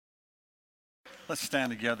Let's stand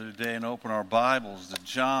together today and open our Bibles to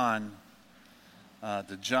John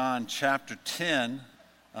chapter 10,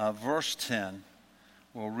 verse 10.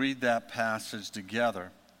 We'll read that passage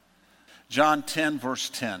together. John 10, verse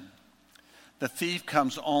 10. The thief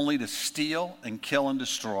comes only to steal and kill and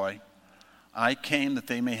destroy. I came that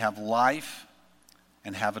they may have life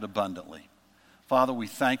and have it abundantly. Father, we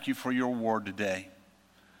thank you for your word today.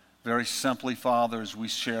 Very simply, Father, as we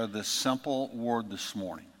share this simple word this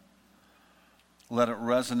morning, let it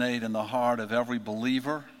resonate in the heart of every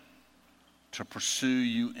believer to pursue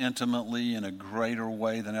you intimately in a greater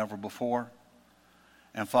way than ever before.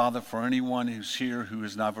 And Father, for anyone who's here who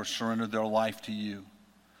has never surrendered their life to you,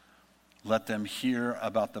 let them hear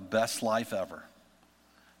about the best life ever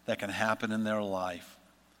that can happen in their life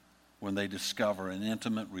when they discover an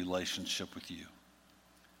intimate relationship with you.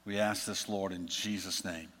 We ask this, Lord, in Jesus'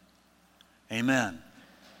 name. Amen.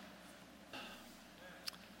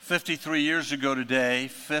 53 years ago today,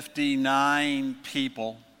 59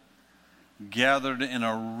 people gathered in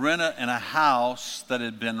a house that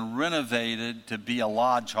had been renovated to be a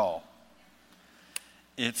lodge hall.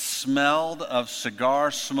 It smelled of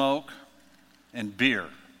cigar smoke and beer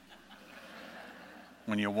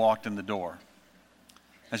when you walked in the door.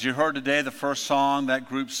 As you heard today, the first song that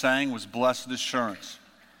group sang was Blessed Assurance.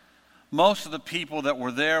 Most of the people that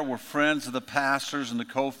were there were friends of the pastors and the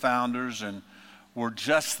co-founders and were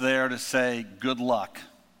just there to say good luck.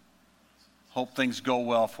 Hope things go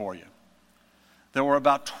well for you. There were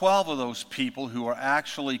about 12 of those people who were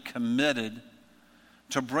actually committed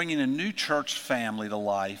to bringing a new church family to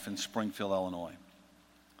life in Springfield, Illinois.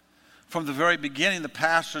 From the very beginning, the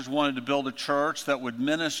pastors wanted to build a church that would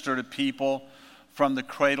minister to people from the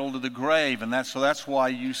cradle to the grave. And that's why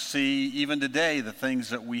you see, even today, the things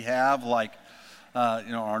that we have, like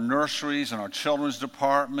our nurseries and our children's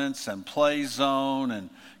departments and Play Zone and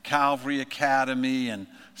Calvary Academy and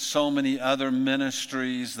so many other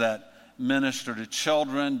ministries that minister to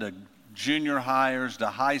children, to junior hires, to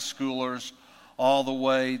high schoolers, all the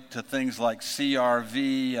way to things like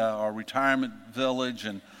CRV, our retirement village,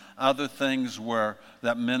 and other things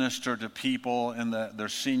that minister to people in their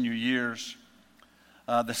senior years.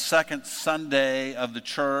 The second Sunday of the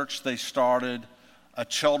church, they started a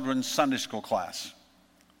children's Sunday school class.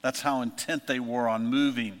 That's how intent they were on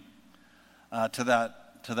moving to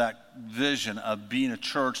that vision of being a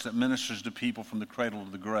church that ministers to people from the cradle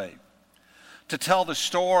to the grave. To tell the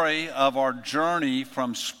story of our journey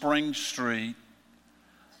from Spring Street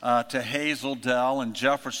to Hazel Dell and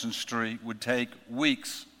Jefferson Street would take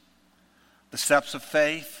weeks. The steps of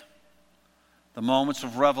faith, the moments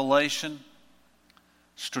of revelation,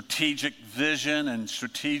 strategic vision and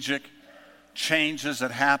strategic changes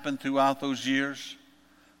that happened throughout those years,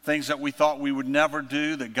 things that we thought we would never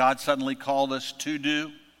do that God suddenly called us to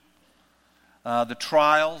do, the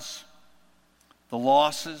trials, the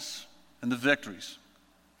losses, and the victories.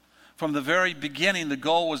 From the very beginning, the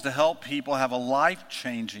goal was to help people have a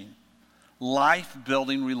life-changing,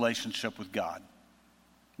 life-building relationship with God.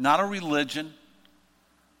 Not a religion,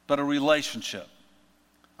 but a relationship.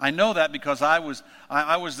 I know that because I was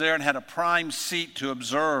there and had a prime seat to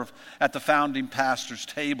observe at the founding pastor's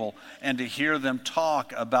table and to hear them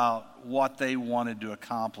talk about what they wanted to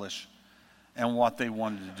accomplish and what they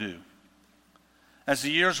wanted to do. As the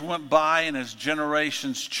years went by and as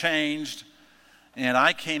generations changed and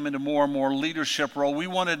I came into more and more leadership role, we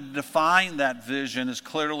wanted to define that vision as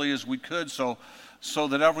clearly as we could so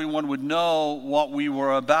that everyone would know what we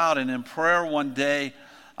were about. And in prayer one day,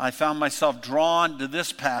 I found myself drawn to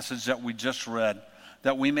this passage that we just read,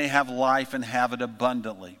 that we may have life and have it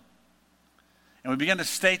abundantly. And we began to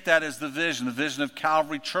state that as the vision of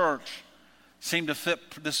Calvary Church.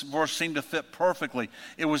 This verse seemed to fit perfectly.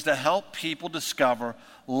 It was to help people discover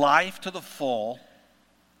life to the full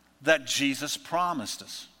that Jesus promised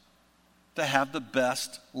us, to have the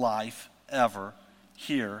best life ever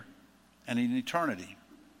here and in eternity.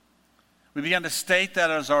 We began to state that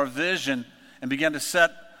as our vision and began to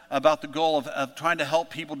set about the goal of trying to help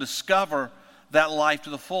people discover that life to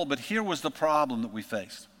the full. But here was the problem that we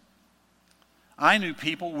faced. We knew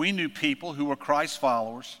people who were Christ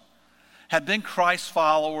followers, had been Christ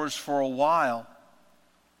followers for a while,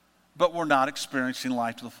 but were not experiencing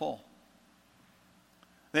life to the full.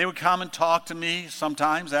 They would come and talk to me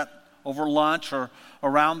sometimes over lunch or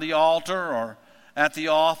around the altar or at the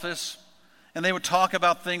office, and they would talk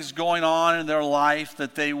about things going on in their life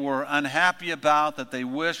that they were unhappy about, that they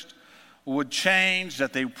wished would change,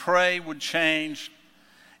 that they pray would change.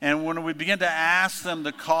 And when we began to ask them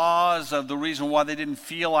the cause of the reason why they didn't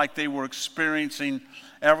feel like they were experiencing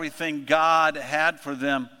everything God had for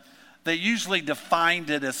them, they usually defined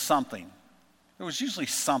it as something. There was usually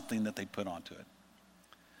something that they put onto it.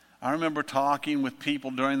 I remember talking with people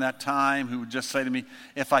during that time who would just say to me,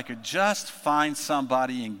 if I could just find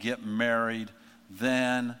somebody and get married,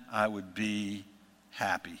 then I would be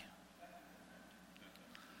happy.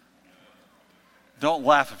 Don't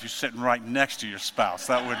laugh if you're sitting right next to your spouse.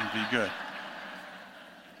 That wouldn't be good.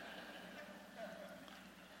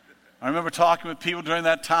 I remember talking with people during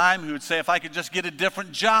that time who would say, if I could just get a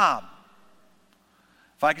different job,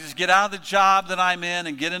 if I could just get out of the job that I'm in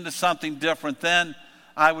and get into something different, then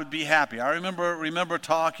I would be happy. I remember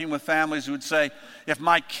talking with families who would say, if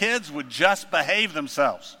my kids would just behave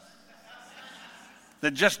themselves,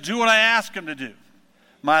 that just do what I ask them to do,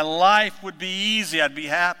 my life would be easy, I'd be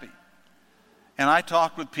happy. And I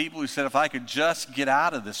talked with people who said, if I could just get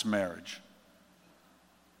out of this marriage,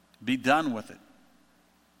 be done with it,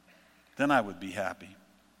 then I would be happy.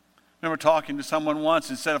 I remember talking to someone once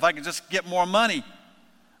and said, if I could just get more money.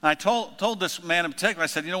 And I told this man in particular, I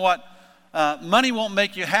said, you know what? Money won't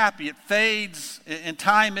make you happy. It fades. In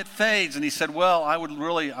time, it fades. And he said, well, I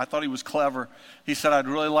thought he was clever. He said, I'd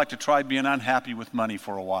really like to try being unhappy with money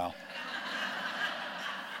for a while.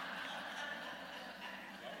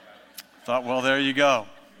 Thought, well, there you go.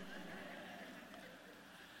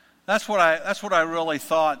 That's what I really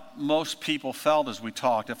thought most people felt as we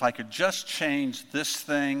talked. If I could just change this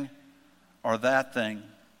thing or that thing,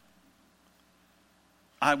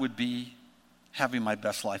 I would be having my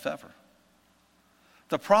best life ever.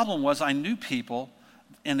 The problem was I knew people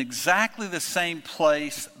in exactly the same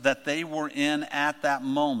place that they were in at that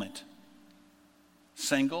moment.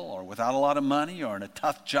 Single or without a lot of money or in a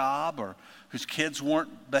tough job or whose kids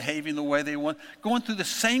weren't behaving the way they want, going through the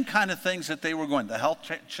same kind of things that they were going, the health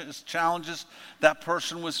challenges that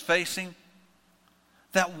person was facing,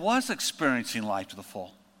 that was experiencing life to the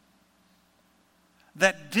full,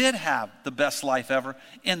 that did have the best life ever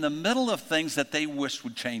in the middle of things that they wished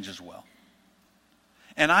would change as well.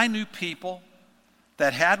 And I knew people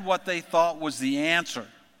that had what they thought was the answer,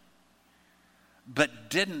 but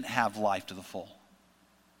didn't have life to the full.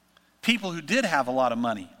 People who did have a lot of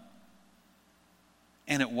money,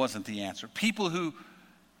 and it wasn't the answer. People who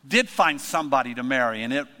did find somebody to marry,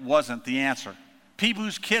 and it wasn't the answer. People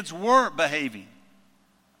whose kids were behaving,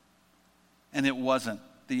 and it wasn't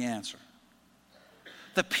the answer.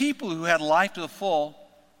 The people who had life to the full,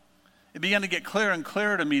 it began to get clearer and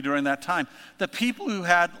clearer to me during that time. The people who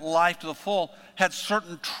had life to the full had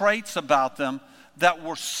certain traits about them that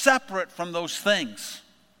were separate from those things.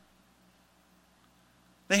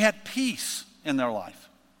 They had peace in their life.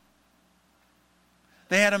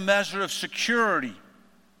 They had a measure of security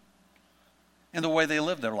in the way they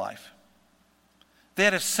lived their life. They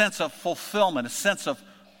had a sense of fulfillment, a sense of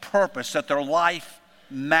purpose, that their life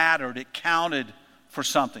mattered, it counted for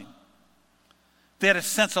something. They had a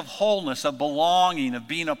sense of wholeness, of belonging, of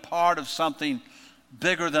being a part of something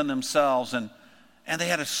bigger than themselves. And they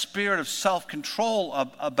had a spirit of self-control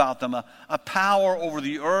about them, a power over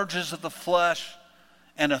the urges of the flesh,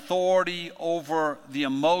 and authority over the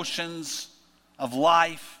emotions of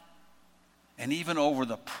life, and even over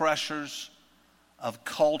the pressures of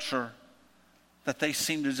culture that they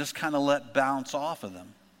seemed to just kind of let bounce off of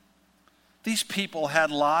them. These people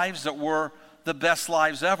had lives that were the best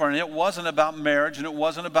lives ever, and it wasn't about marriage, and it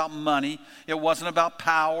wasn't about money, it wasn't about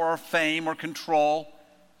power or fame or control,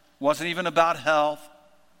 it wasn't even about health.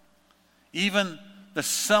 Even the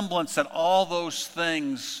semblance that all those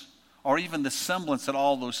things, or even the semblance that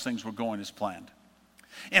all those things were going as planned.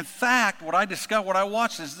 In fact, what I discovered, what I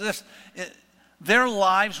watched is this. Their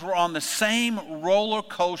lives were on the same roller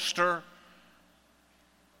coaster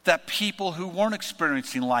that people who weren't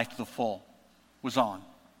experiencing life to the full was on.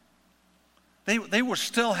 They were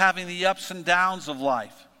still having the ups and downs of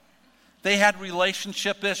life. They had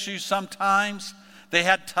relationship issues sometimes. They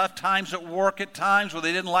had tough times at work at times where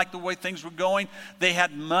they didn't like the way things were going. They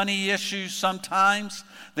had money issues sometimes.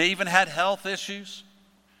 They even had health issues.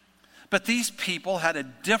 But these people had a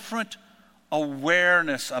different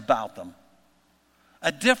awareness about them,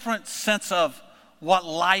 a different sense of what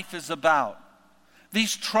life is about.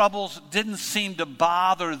 These troubles didn't seem to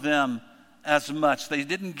bother them as much. They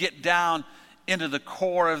didn't get down into the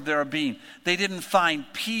core of their being. They didn't find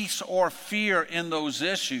peace or fear in those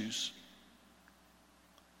issues.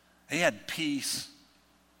 They had peace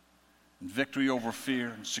and victory over fear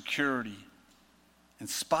and security in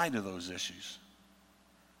spite of those issues.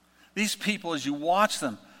 These people, as you watch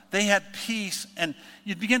them, they had peace, and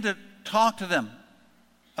you begin to talk to them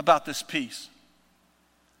about this peace.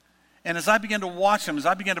 And as I began to watch them, as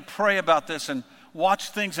I began to pray about this and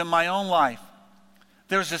watch things in my own life,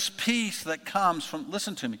 there's this peace that comes from,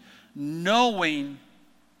 listen to me, knowing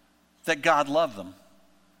that God loved them.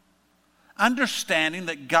 Understanding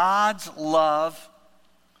that God's love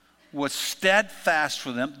was steadfast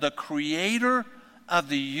for them. The creator of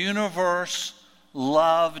the universe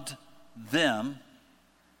loved them,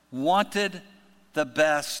 wanted the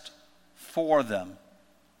best for them.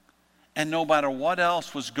 And no matter what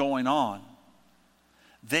else was going on,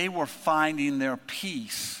 they were finding their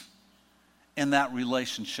peace in that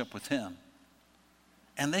relationship with him.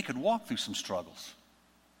 And they could walk through some struggles.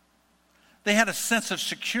 They had a sense of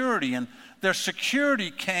security, and their security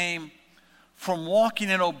came from walking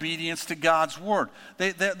in obedience to God's word.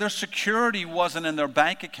 Their security wasn't in their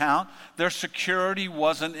bank account. Their security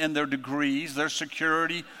wasn't in their degrees. Their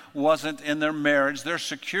security wasn't in their marriage. Their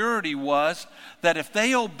security was that if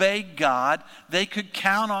they obeyed God, they could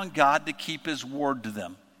count on God to keep his word to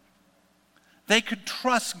them. They could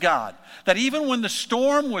trust God, that even when the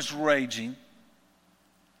storm was raging,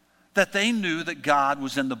 that they knew that God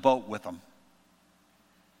was in the boat with them,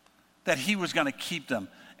 that he was going to keep them,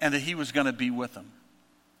 and that he was going to be with them.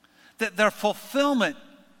 That their fulfillment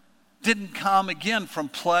didn't come again from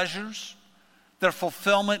pleasures. Their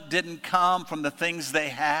fulfillment didn't come from the things they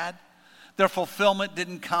had. Their fulfillment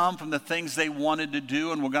didn't come from the things they wanted to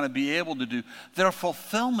do and were going to be able to do. Their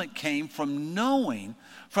fulfillment came from knowing,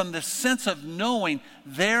 from the sense of knowing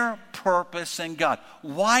their purpose in God.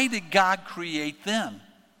 Why did God create them?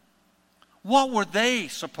 What were they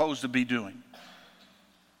supposed to be doing?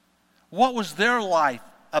 What was their life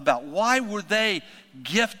about? Why were they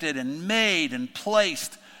gifted and made and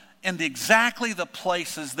placed in exactly the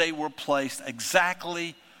places they were placed,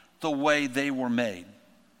 exactly the way they were made?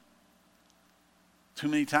 Too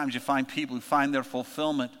many times you find people who find their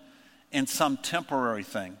fulfillment in some temporary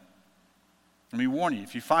thing. Let me warn you,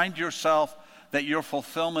 if you find yourself that your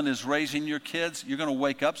fulfillment is raising your kids, you're going to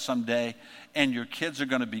wake up someday and your kids are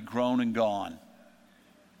going to be grown and gone.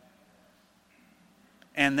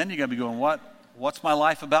 And then you're going to be going, what's my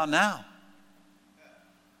life about now?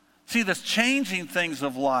 See, the changing things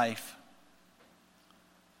of life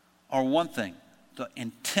are one thing. The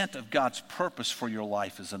intent of God's purpose for your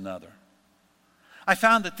life is another. I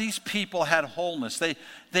found that these people had wholeness. They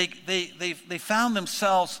found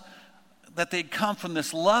themselves that they'd come from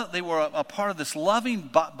this love. They were a part of this loving,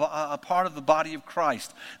 a part of the body of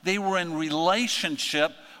Christ. They were in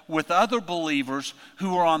relationship with other believers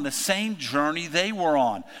who were on the same journey they were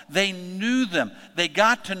on. They knew them. They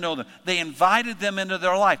got to know them. They invited them into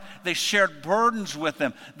their life. They shared burdens with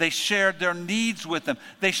them. They shared their needs with them.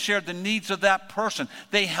 They shared the needs of that person.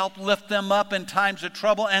 They helped lift them up in times of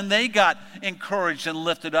trouble, and they got encouraged and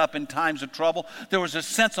lifted up in times of trouble. There was a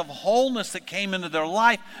sense of wholeness that came into their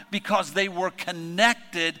life because they were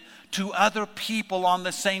connected to other people on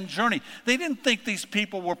the same journey. They didn't think these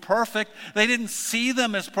people were perfect. They didn't see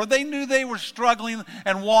them as perfect. They knew they were struggling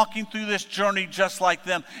and walking through this journey just like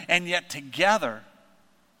them. And yet together,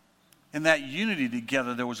 in that unity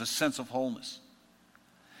together, there was a sense of wholeness.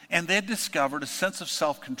 And they discovered a sense of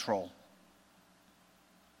self-control.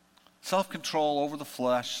 Self-control over the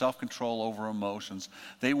flesh, self-control over emotions.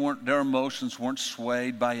 Their emotions weren't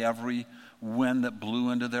swayed by every wind that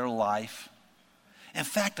blew into their life. In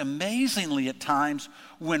fact, amazingly at times,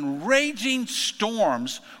 when raging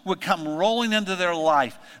storms would come rolling into their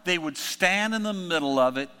life, they would stand in the middle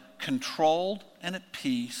of it, controlled and at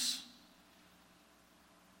peace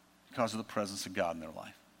because of the presence of God in their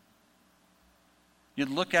life. You'd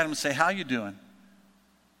look at them and say, "How you doing?"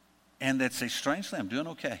 And they'd say, "Strangely, I'm doing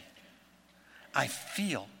okay. I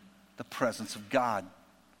feel the presence of God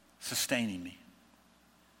sustaining me."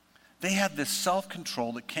 They had this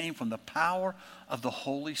self-control that came from the power of the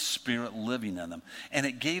Holy Spirit living in them. And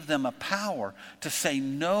it gave them a power to say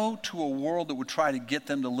no to a world that would try to get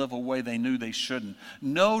them to live a way they knew they shouldn't.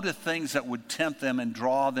 No to things that would tempt them and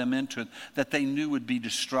draw them into it that they knew would be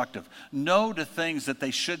destructive. No to things that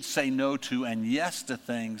they should say no to, and yes to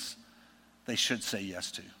things they should say yes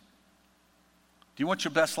to. Do you want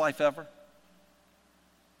your best life ever?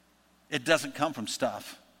 It doesn't come from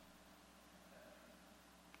stuff.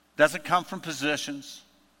 Doesn't come from positions.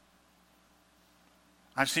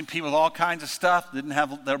 I've seen people with all kinds of stuff didn't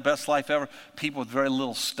have their best life ever. People with very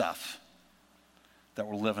little stuff that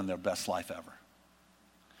were living their best life ever.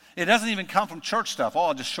 It doesn't even come from church stuff. Oh,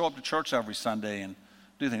 I'll just show up to church every Sunday and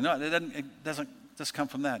do things. No, it doesn't just come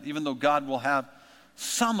from that. Even though God will have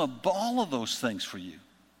some of all of those things for you.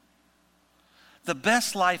 The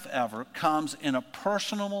best life ever comes in a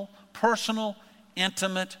personal,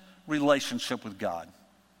 intimate relationship with God.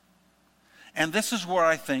 And this is where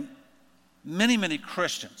I think many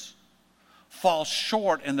Christians fall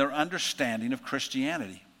short in their understanding of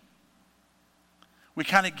Christianity. We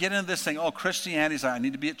kind of get into this thing, oh, Christianity's I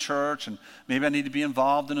need to be at church, and maybe I need to be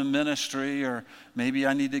involved in a ministry, or maybe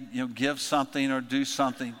I need to give something or do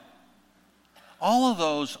something. All of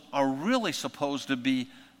those are really supposed to be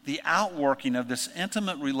the outworking of this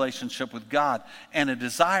intimate relationship with God and a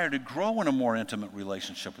desire to grow in a more intimate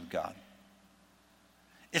relationship with God.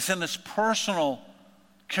 It's in this personal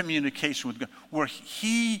communication with God where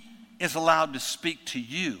He is allowed to speak to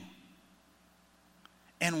you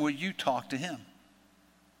and where you talk to Him.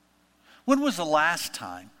 When was the last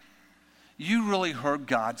time you really heard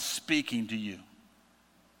God speaking to you?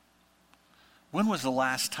 When was the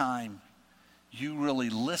last time you really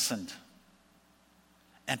listened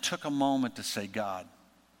and took a moment to say, God,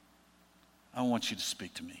 I want you to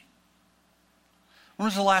speak to me? When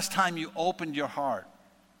was the last time you opened your heart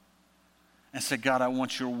and said, God, I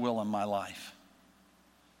want your will in my life?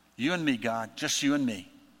 You and me, God, just you and me.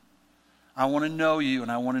 I want to know you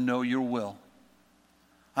and I want to know your will.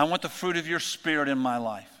 I want the fruit of your Spirit in my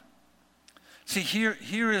life. See, here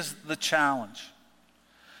is the challenge.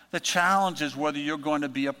 The challenge is whether you're going to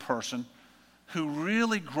be a person who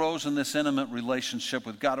really grows in this intimate relationship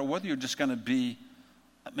with God, or whether you're just going to be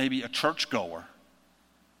maybe a churchgoer,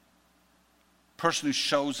 person who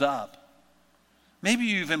shows up. Maybe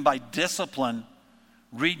you even by discipline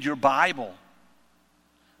read your Bible.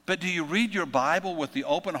 But do you read your Bible with the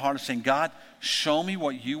open heart of saying, God, show me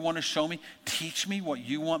what you want to show me. Teach me what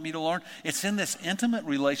you want me to learn. It's in this intimate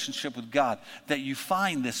relationship with God that you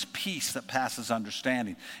find this peace that passes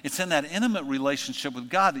understanding. It's in that intimate relationship with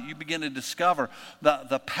God that you begin to discover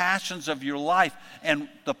the passions of your life and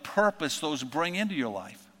the purpose those bring into your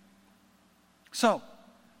life. So,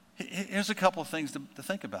 here's a couple of things to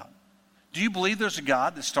think about. Do you believe there's a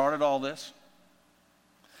God that started all this?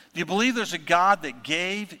 Do you believe there's a God that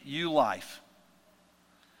gave you life?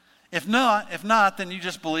 If not, then you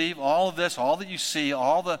just believe all of this, all that you see,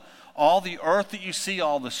 all the earth that you see,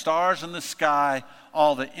 all the stars in the sky,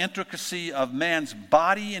 all the intricacy of man's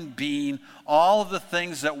body and being, all of the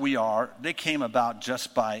things that we are, they came about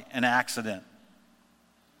just by an accident.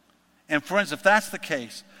 And friends, if that's the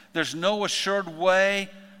case, there's no assured way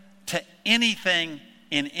to anything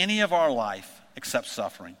in any of our life except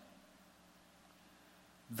suffering.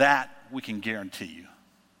 That we can guarantee you.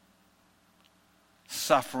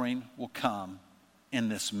 Suffering will come in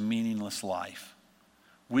this meaningless life.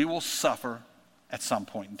 We will suffer at some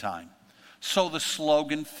point in time. So the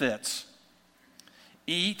slogan fits.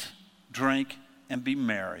 Eat, drink, and be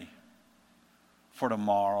merry, for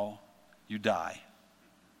tomorrow you die.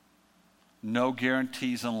 No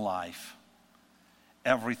guarantees in life.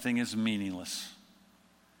 Everything is meaningless.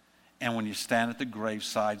 And when you stand at the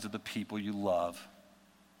gravesides of the people you love,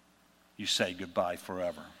 you say goodbye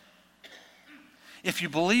forever. If you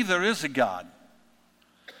believe there is a God,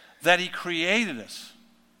 that He created us,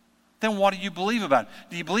 then what do you believe about it?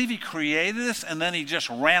 Do you believe He created us and then He just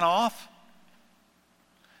ran off?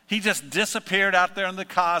 He just disappeared out there in the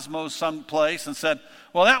cosmos someplace and said,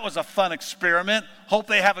 well, that was a fun experiment. Hope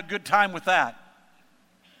they have a good time with that.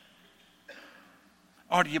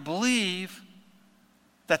 Or do you believe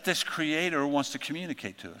that this Creator wants to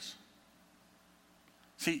communicate to us?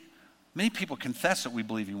 See, many people confess that we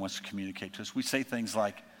believe He wants to communicate to us. We say things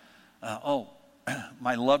like,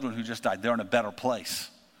 my loved one who just died, they're in a better place.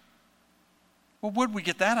 Well, where'd we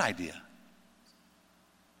get that idea?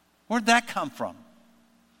 Where'd that come from?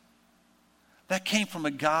 That came from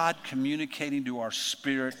a God communicating to our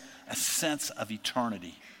spirit a sense of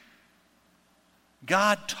eternity.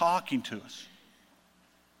 God talking to us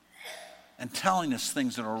and telling us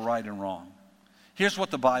things that are right and wrong. Here's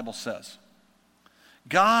what the Bible says.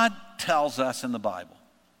 God tells us in the Bible,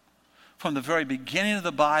 from the very beginning of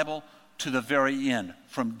the Bible to the very end,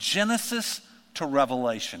 from Genesis to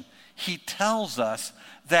Revelation, He tells us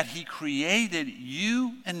that He created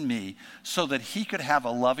you and me so that He could have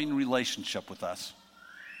a loving relationship with us.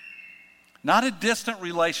 Not a distant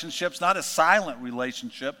relationship, not a silent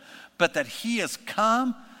relationship, but that He has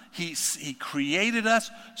come, He created us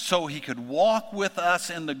so He could walk with us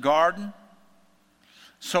in the garden,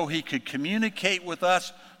 so He could communicate with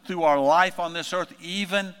us through our life on this earth,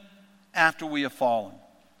 even after we have fallen.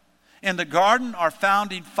 In the garden, our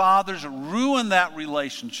founding fathers ruined that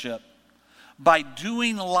relationship by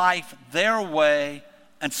doing life their way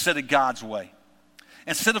instead of God's way.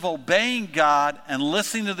 Instead of obeying God and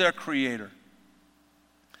listening to their Creator,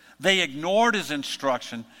 they ignored His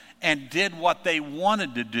instruction and did what they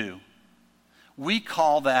wanted to do. We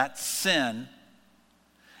call that sin,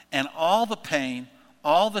 and all the pain,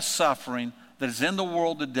 all the suffering that is in the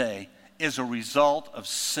world today is a result of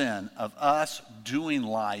sin, of us doing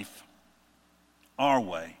life our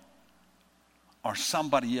way, or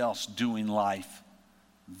somebody else doing life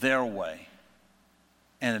their way,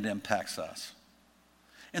 and it impacts us.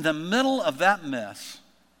 In the middle of that mess,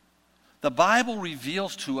 the Bible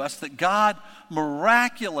reveals to us that God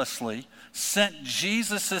miraculously sent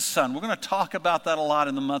Jesus, his son. We're going to talk about that a lot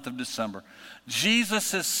in the month of December.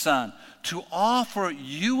 Jesus, his son, to offer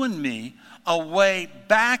you and me a way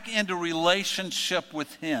back into relationship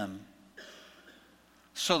with him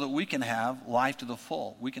so that we can have life to the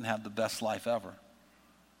full. We can have the best life ever.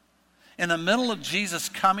 In the middle of Jesus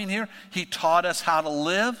coming here, he taught us how to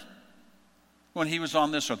live when he was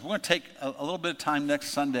on this earth. We're going to take a little bit of time next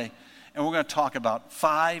Sunday, and we're going to talk about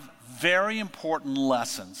 5 very important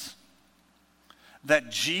lessons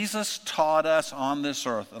that Jesus taught us on this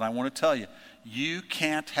earth. And I want to tell you, you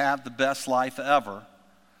can't have the best life ever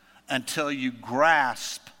until you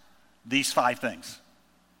grasp these 5 things.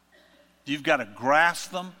 You've got to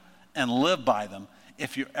grasp them and live by them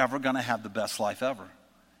if you're ever going to have the best life ever.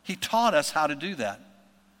 He taught us how to do that.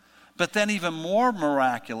 But then even more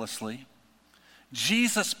miraculously,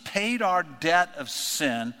 Jesus paid our debt of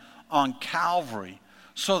sin on Calvary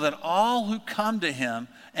so that all who come to him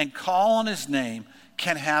and call on his name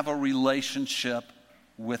can have a relationship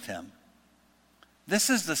with him. This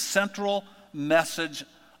is the central message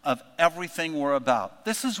of everything we're about.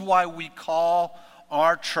 This is why we call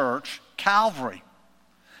our church Calvary,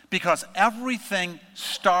 because everything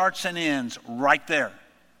starts and ends right there.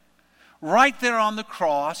 Right there on the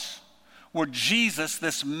cross where Jesus,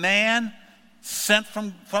 this man sent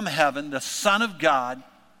from heaven, the Son of God,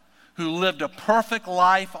 who lived a perfect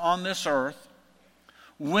life on this earth,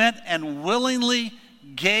 went and willingly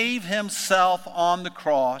gave himself on the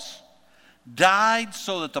cross, died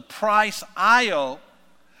so that the price I owe,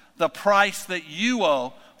 the price that you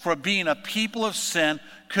owe for being a people of sin,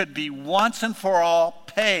 could be once and for all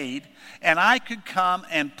paid, and I could come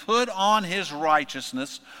and put on his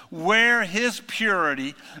righteousness, wear his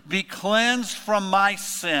purity, be cleansed from my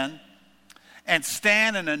sin, and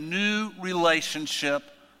stand in a new relationship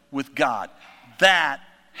with God. That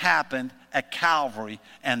happened at Calvary,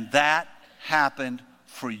 and that happened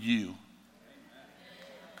for you.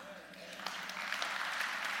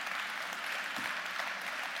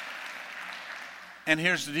 And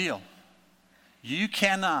here's the deal. You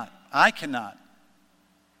cannot, I cannot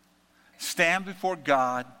stand before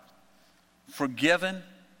God forgiven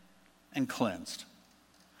and cleansed.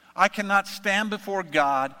 I cannot stand before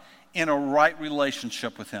God in a right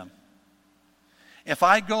relationship with him. If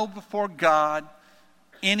I go before God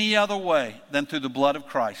any other way than through the blood of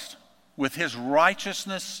Christ, with his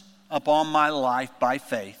righteousness upon my life by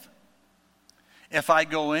faith, if I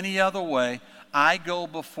go any other way, I go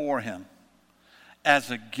before him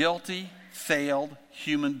as a guilty, failed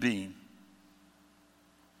human being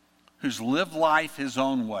who's lived life his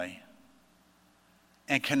own way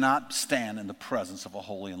and cannot stand in the presence of a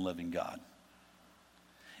holy and living God.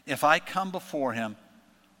 If I come before him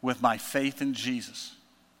with my faith in Jesus,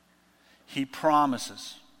 he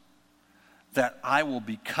promises that I will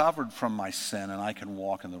be covered from my sin and I can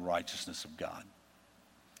walk in the righteousness of God.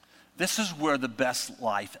 This is where the best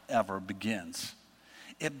life ever begins.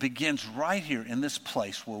 It begins right here in this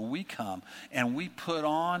place where we come and we put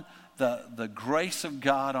on the grace of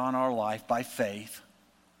God on our life by faith,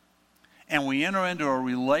 and we enter into a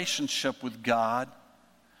relationship with God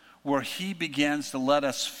where he begins to let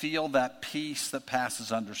us feel that peace that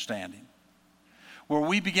passes understanding, where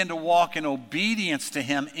we begin to walk in obedience to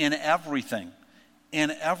him in everything,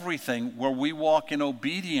 where we walk in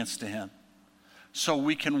obedience to him so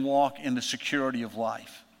we can walk in the security of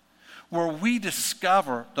life, where we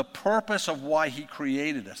discover the purpose of why he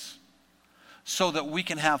created us so that we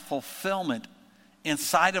can have fulfillment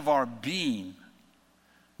inside of our being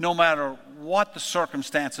no matter what the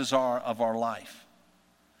circumstances are of our life,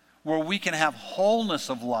 where we can have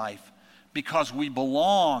wholeness of life because we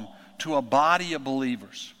belong to a body of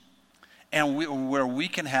believers, and where we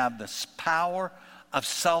can have this power of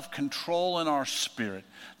self-control in our spirit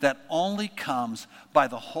that only comes by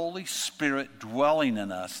the Holy Spirit dwelling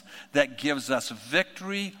in us, that gives us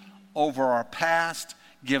victory over our past,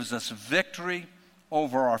 gives us victory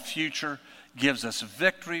over our future, gives us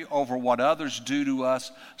victory over what others do to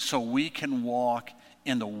us, so we can walk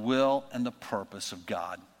in the will and the purpose of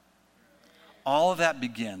God. All of that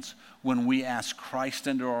begins when we ask Christ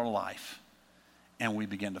into our life and we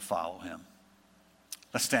begin to follow him.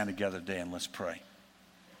 Let's stand together today and let's pray.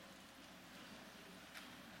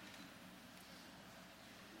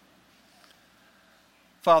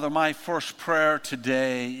 Father, my first prayer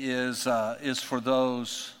today is for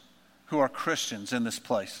those who are Christians in this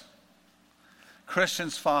place.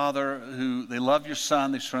 Christians, Father, who they love your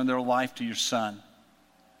Son, they surrender their life to your Son.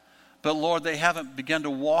 But Lord, they haven't begun to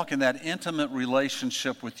walk in that intimate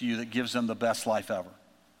relationship with you that gives them the best life ever.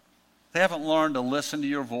 They haven't learned to listen to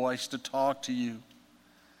your voice, to talk to you.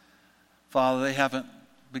 Father, they haven't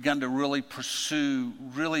begun to really pursue,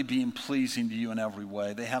 really being pleasing to you in every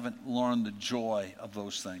way. They haven't learned the joy of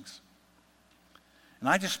those things. And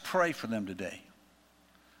I just pray for them today.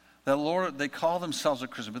 That, Lord, they call themselves a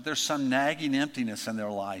Christian, but there's some nagging emptiness in their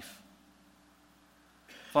life.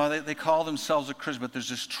 Father, they call themselves a Christian, but there's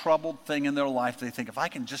this troubled thing in their life. They think, if I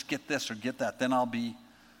can just get this or get that, then I'll be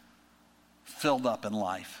filled up in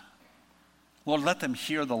life. Lord, let them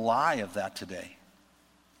hear the lie of that today.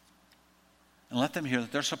 And let them hear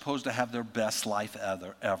that they're supposed to have their best life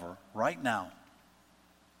ever, right now.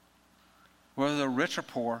 Whether they're rich or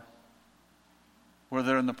poor, whether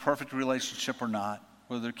they're in the perfect relationship or not,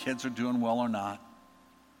 whether their kids are doing well or not,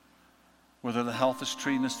 whether the health is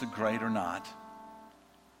treating us great or not,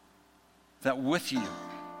 that with you,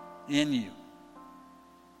 in you,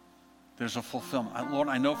 there's a fulfillment. Lord,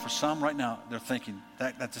 I know for some right now, they're thinking,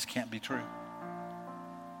 that just can't be true.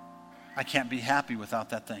 I can't be happy without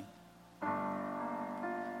that thing.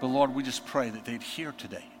 But Lord, we just pray that they'd hear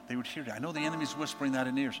today. They would hear today. I know the enemy's whispering that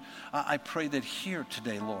in ears. I pray they'd hear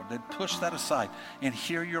today, Lord. They'd push that aside and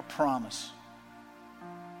hear your promise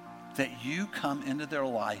that you come into their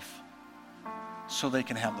life so they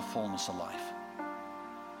can have the fullness of life.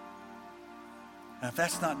 And if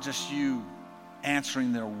that's not just you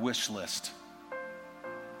answering their wish list,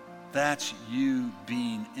 that's you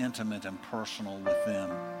being intimate and personal with them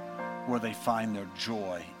where they find their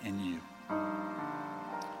joy in you.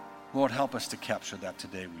 Lord, help us to capture that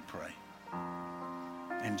today, we pray.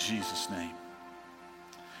 In Jesus' name.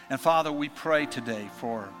 And Father, we pray today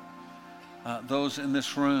for those in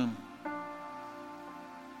this room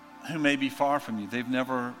who may be far from you. They've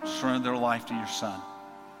never surrendered their life to your Son.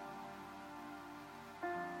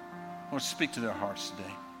 Lord, speak to their hearts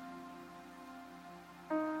today.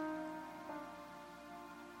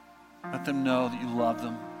 Let them know that you love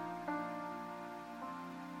them.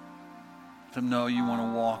 Let them know you want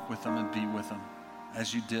to walk with them and be with them,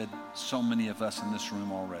 as you did so many of us in this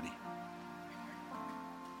room already.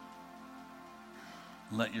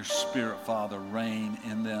 Let your Spirit, Father, reign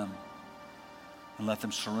in them, and let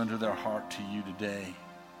them surrender their heart to you today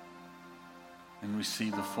and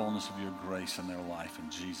receive the fullness of your grace in their life in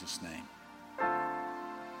Jesus' name.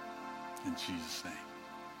 In Jesus' name.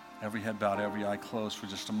 Every head bowed, every eye closed for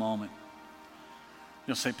just a moment.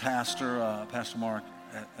 You'll say, Pastor Mark,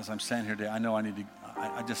 as I'm standing here today, I know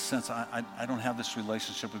I just sense I don't have this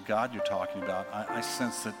relationship with God you're talking about. I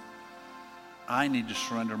sense that I need to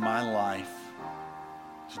surrender my life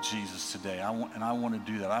to Jesus today. I want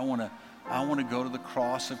to do that. I want to go to the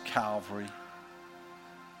cross of Calvary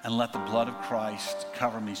and let the blood of Christ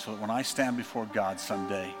cover me so that when I stand before God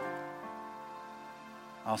someday,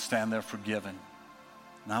 I'll stand there forgiven.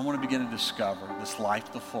 And I want to begin to discover this life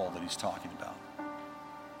to the full that he's talking about.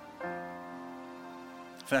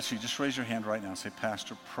 If that's you, just raise your hand right now and say,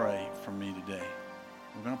 Pastor, pray for me today.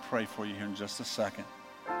 We're going to pray for you here in just a second.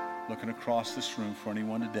 Looking across this room for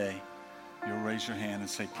anyone today, you'll raise your hand and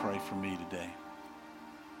say, pray for me today.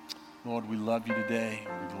 Lord, we love you today.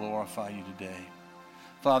 We glorify you today.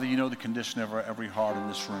 Father, you know the condition of every heart in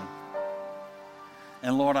this room.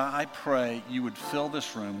 And Lord, I pray you would fill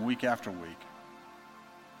this room week after week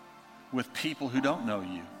with people who don't know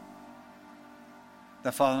you.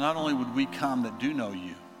 That, Father, not only would we come that do know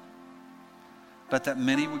you, but that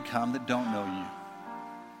many would come that don't know you.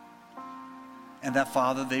 And that,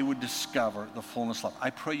 Father, they would discover the fullness of life. I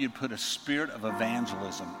pray you'd put a spirit of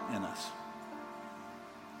evangelism in us.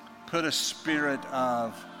 Put a spirit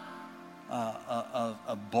of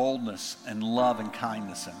boldness and love and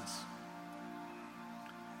kindness in us.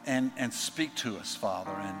 And speak to us,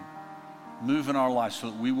 Father, and move in our lives so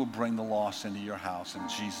that we will bring the lost into your house in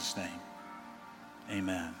Jesus' name.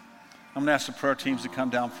 Amen. I'm going to ask the prayer teams to come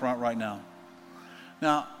down front right now.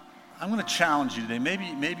 Now, I'm going to challenge you today.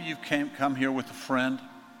 Maybe you've come here with a friend.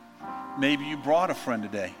 Maybe you brought a friend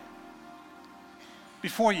today.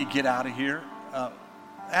 Before you get out of here,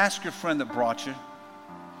 ask your friend that brought you,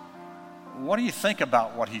 what do you think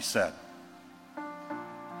about what he said?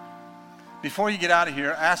 Before you get out of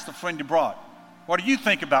here, ask the friend you brought, what do you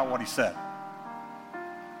think about what he said?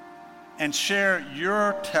 And share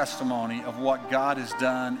your testimony of what God has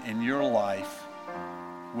done in your life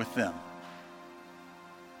with them.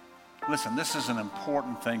 Listen, this is an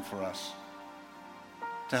important thing for us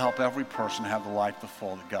to help every person have the life to the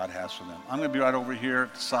full that God has for them. I'm going to be right over here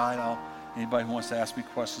at the side. Anybody who wants to ask me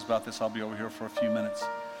questions about this, I'll be over here for a few minutes.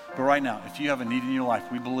 But right now, if you have a need in your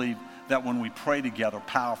life, we believe that when we pray together,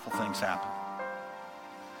 powerful things happen.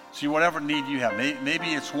 See, whatever need you have, maybe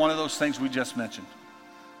it's one of those things we just mentioned.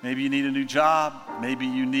 Maybe you need a new job. Maybe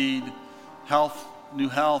you need health, new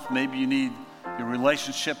health. Maybe you need your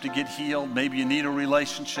relationship to get healed. Maybe you need a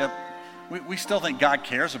relationship. We still think God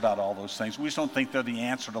cares about all those things. We just don't think they're the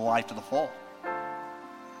answer to life to the full.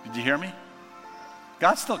 Did you hear me?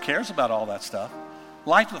 God still cares about all that stuff.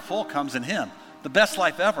 Life to the full comes in Him. The best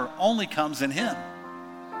life ever only comes in Him.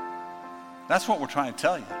 That's what we're trying to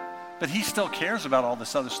tell you. But He still cares about all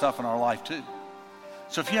this other stuff in our life too.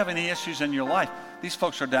 So if you have any issues in your life, these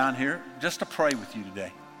folks are down here just to pray with you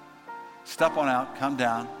today. Step on out, come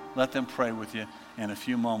down, let them pray with you. In a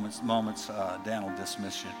few moments, Dan will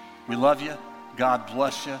dismiss you. We love you. God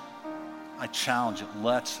bless you. I challenge it.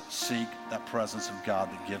 Let's seek that presence of God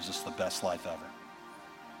that gives us the best life ever.